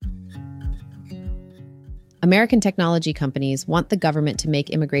American technology companies want the government to make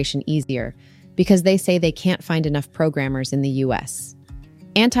immigration easier because they say they can't find enough programmers in the US.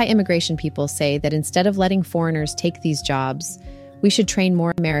 Anti-immigration people say that instead of letting foreigners take these jobs, we should train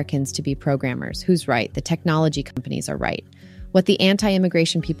more Americans to be programmers. Who's right? The technology companies are right. What the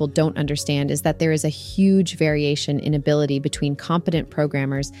anti-immigration people don't understand is that there is a huge variation in ability between competent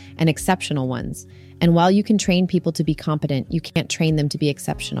programmers and exceptional ones. And while you can train people to be competent, you can't train them to be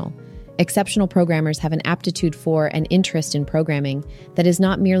exceptional. Exceptional programmers have an aptitude for and interest in programming that is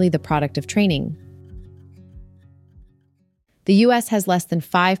not merely the product of training. The US has less than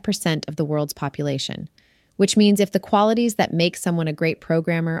 5% of the world's population, which means if the qualities that make someone a great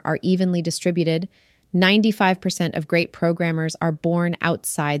programmer are evenly distributed, 95% of great programmers are born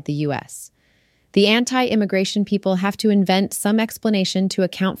outside the US. The anti-immigration people have to invent some explanation to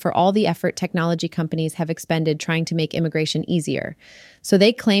account for all the effort technology companies have expended trying to make immigration easier. So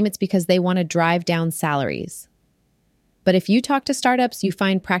they claim it's because they want to drive down salaries. But if you talk to startups, you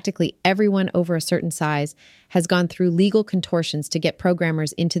find practically everyone over a certain size has gone through legal contortions to get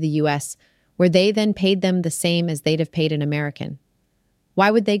programmers into the US, where they then paid them the same as they'd have paid an American. Why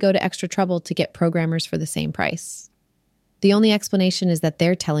would they go to extra trouble to get programmers for the same price? The only explanation is that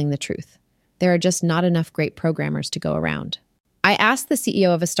they're telling the truth. There are just not enough great programmers to go around. I asked the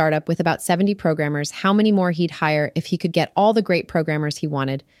CEO of a startup with about 70 programmers how many more he'd hire if he could get all the great programmers he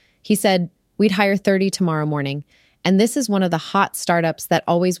wanted. He said, "We'd hire 30 tomorrow morning." And this is one of the hot startups that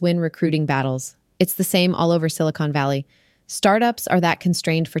always win recruiting battles. It's the same all over Silicon Valley. Startups are that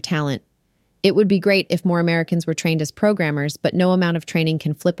constrained for talent. It would be great if more Americans were trained as programmers, but no amount of training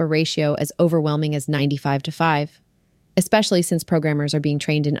can flip a ratio as overwhelming as 95-5. Especially since programmers are being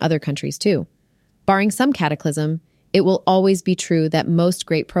trained in other countries too. Barring some cataclysm, it will always be true that most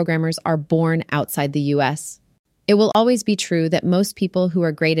great programmers are born outside the US. It will always be true that most people who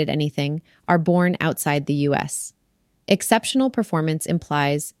are great at anything are born outside the US. Exceptional performance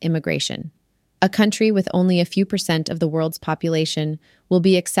implies immigration. A country with only a few percent of the world's population will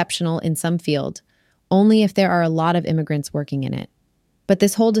be exceptional in some field, only if there are a lot of immigrants working in it. But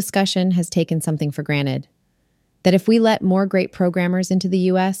this whole discussion has taken something for granted. That if we let more great programmers into the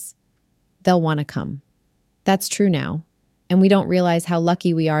US, they'll want to come. That's true now, and we don't realize how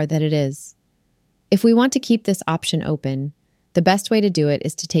lucky we are that it is. If we want to keep this option open, the best way to do it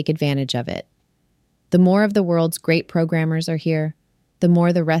is to take advantage of it. The more of the world's great programmers are here, the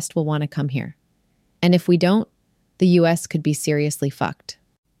more the rest will want to come here. And if we don't, the US could be seriously fucked.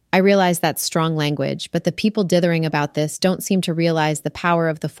 I realize that's strong language, but the people dithering about this don't seem to realize the power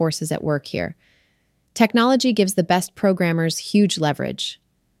of the forces at work here. Technology gives the best programmers huge leverage.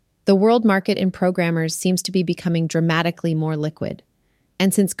 The world market in programmers seems to be becoming dramatically more liquid.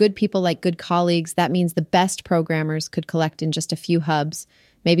 And since good people like good colleagues, that means the best programmers could collect in just a few hubs,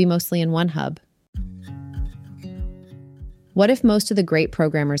 maybe mostly in one hub. What if most of the great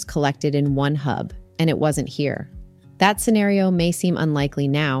programmers collected in one hub and it wasn't here? That scenario may seem unlikely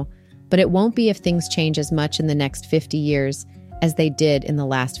now, but it won't be if things change as much in the next 50 years as they did in the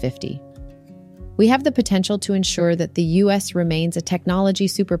last 50. We have the potential to ensure that the US remains a technology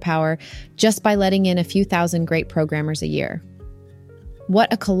superpower just by letting in a few thousand great programmers a year.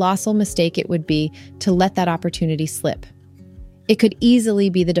 What a colossal mistake it would be to let that opportunity slip. It could easily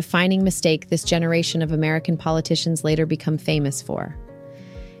be the defining mistake this generation of American politicians later become famous for.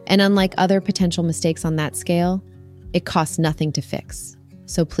 And unlike other potential mistakes on that scale, it costs nothing to fix.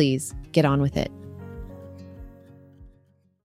 So please, get on with it.